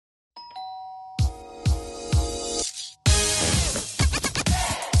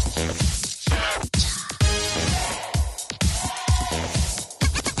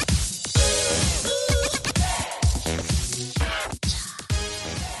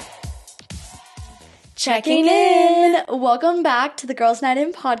Checking in. Welcome back to the Girls Night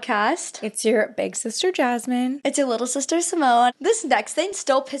In podcast. It's your big sister, Jasmine. It's your little sister, Symonne. This next thing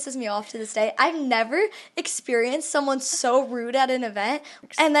still pisses me off to this day. I've never experienced someone so rude at an event.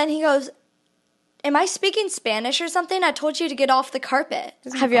 And then he goes, am I speaking Spanish or something? I told you to get off the carpet.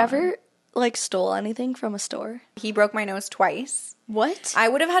 Have you ever, stole anything from a store? He broke my nose twice. What? I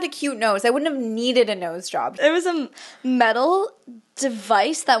would have had a cute nose. I wouldn't have needed a nose job. It was a metal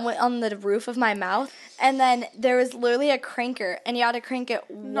device that went on the roof of my mouth, and then there was literally a cranker, and you had to crank it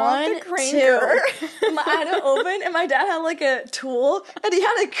Not one, the cranker. two. I had to open, and my dad had a tool, and he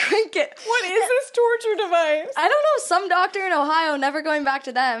had to crank it. What is this torture device? I don't know, some doctor in Ohio, never going back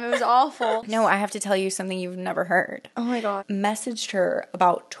to them. It was awful. No, I have to tell you something you've never heard. Oh my god. Messaged her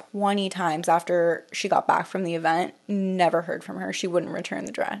about 20 times after she got back from the event. Never heard from her. She wouldn't return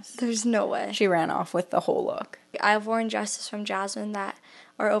the dress. There's no way. She ran off with the whole look. I've worn dresses from Jazmin that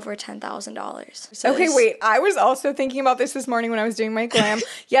are over $10,000. Okay, wait. I was also thinking about this morning when I was doing my glam.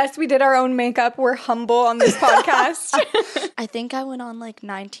 Yes, we did our own makeup. We're humble on this podcast. I think I went on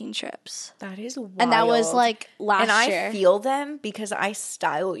 19 trips. That is wild. And that was last year. year. And I feel them because I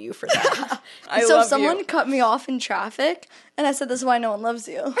style you for them. So someone cut me off in traffic, and I said, this is why no one loves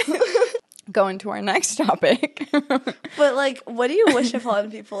you. Going to our next topic. But, what do you wish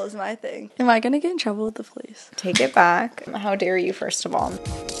upon people is my thing. Am I going to get in trouble with the police? Take it back. How dare you, first of all.